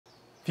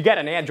you got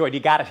an Android,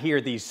 you got to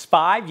hear these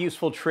 5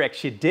 useful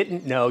tricks you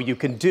didn't know you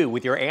can do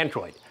with your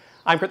Android.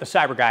 I'm Kurt the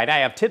CyberGuy, and I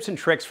have tips and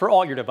tricks for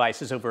all your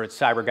devices over at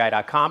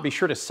CyberGuy.com. Be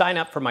sure to sign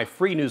up for my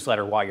free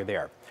newsletter while you're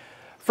there.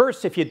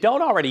 First, if you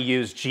don't already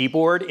use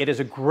Gboard, it is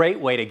a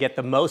great way to get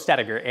the most out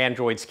of your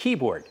Android's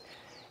keyboard.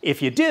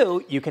 If you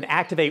do, you can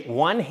activate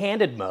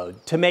one-handed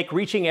mode to make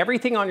reaching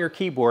everything on your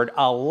keyboard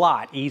a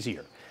lot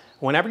easier.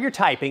 Whenever you're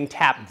typing,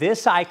 tap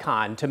this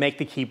icon to make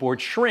the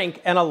keyboard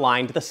shrink and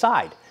align to the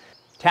side.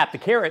 Tap the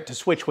caret to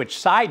switch which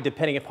side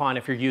depending upon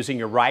if you're using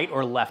your right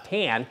or left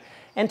hand,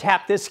 and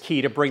tap this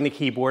key to bring the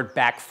keyboard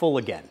back full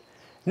again.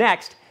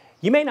 Next,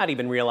 you may not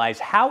even realize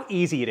how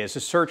easy it is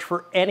to search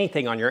for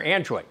anything on your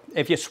Android.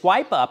 If you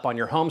swipe up on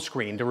your home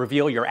screen to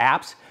reveal your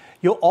apps,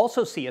 you'll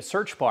also see a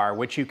search bar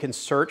which you can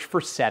search for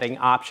setting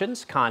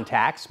options,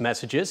 contacts,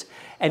 messages,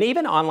 and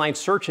even online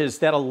searches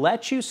that'll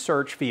let you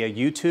search via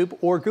YouTube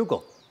or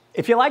Google.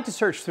 If you like to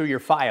search through your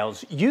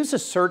files, use the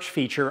search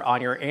feature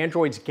on your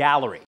Android's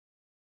gallery.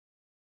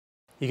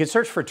 You can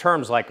search for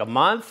terms like a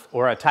month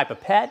or a type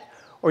of pet,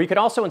 or you can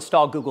also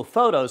install Google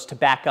Photos to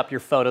back up your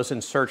photos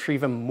and search for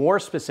even more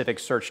specific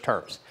search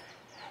terms.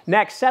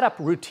 Next, set up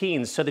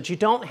routines so that you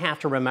don't have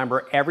to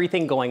remember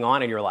everything going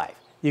on in your life.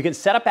 You can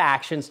set up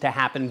actions to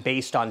happen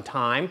based on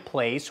time,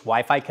 place,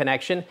 Wi-Fi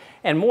connection,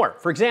 and more.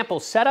 For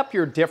example, set up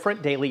your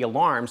different daily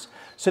alarms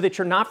so that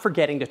you're not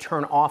forgetting to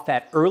turn off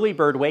that early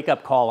bird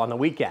wake-up call on the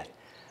weekend.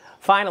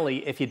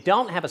 Finally, if you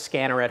don't have a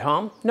scanner at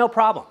home, no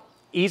problem.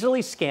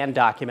 Easily scan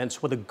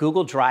documents with a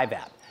Google Drive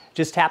app.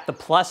 Just tap the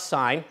plus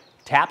sign,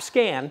 tap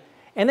scan,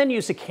 and then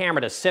use the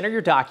camera to center your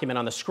document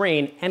on the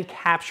screen and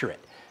capture it.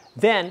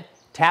 Then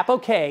tap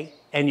OK,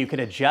 and you can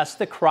adjust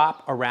the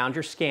crop around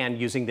your scan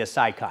using this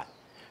icon.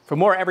 For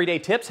more everyday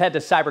tips, head to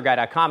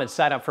cyberguy.com and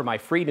sign up for my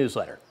free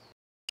newsletter.